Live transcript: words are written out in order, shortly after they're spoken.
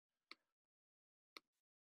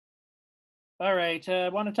All right, I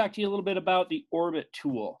want to talk to you a little bit about the orbit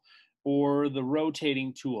tool or the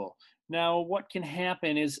rotating tool. Now, what can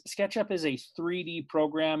happen is SketchUp is a 3D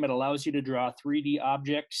program. It allows you to draw 3D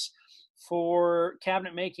objects. For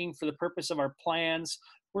cabinet making, for the purpose of our plans,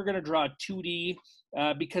 we're going to draw 2D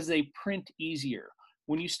because they print easier.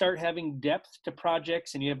 When you start having depth to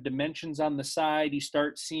projects and you have dimensions on the side, you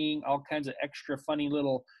start seeing all kinds of extra funny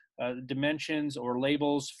little dimensions or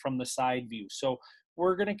labels from the side view. So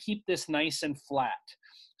we're going to keep this nice and flat.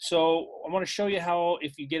 So I want to show you how,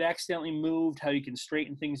 if you get accidentally moved, how you can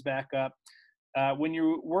straighten things back up. When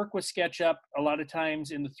you work with SketchUp, a lot of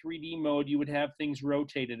times in the 3D mode, you would have things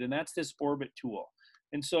rotated, and that's this orbit tool.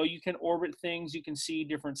 And so you can orbit things, you can see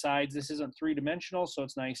different sides. This isn't three-dimensional, so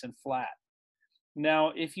it's nice and flat.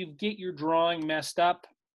 Now, if you get your drawing messed up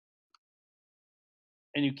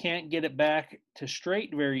and you can't get it back to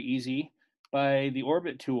straight very easy by the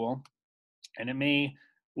orbit tool, and it may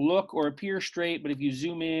look or appear straight, but if you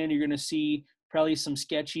zoom in, you're going to see probably some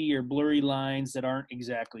sketchy or blurry lines that aren't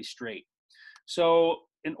exactly straight. So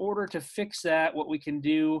in order to fix that, what we can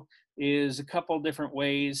do is a couple different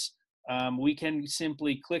ways. We can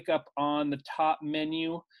simply click up on the top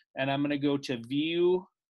menu, and I'm going to go to View.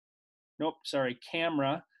 Nope, sorry,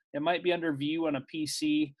 Camera. It might be under View on a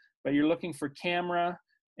PC, but you're looking for Camera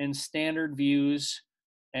and Standard Views,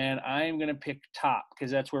 and I'm going to pick Top because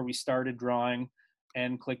that's where we started drawing,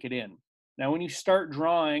 and click it in. Now, when you start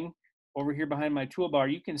drawing over here behind my toolbar,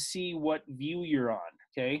 you can see what view you're on,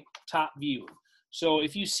 okay? Top view. So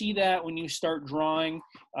if you see that when you start drawing,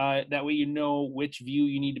 that way you know which view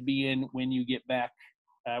you need to be in when you get back,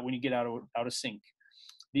 when you get out of sync.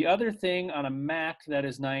 The other thing on a Mac that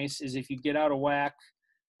is nice is if you get out of whack,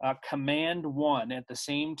 Command 1 at the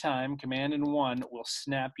same time, Command and 1 will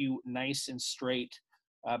snap you nice and straight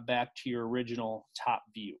back to your original top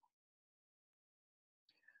view.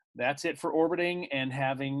 That's it for orbiting and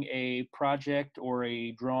having a project or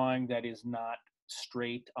a drawing that is not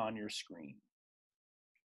straight on your screen.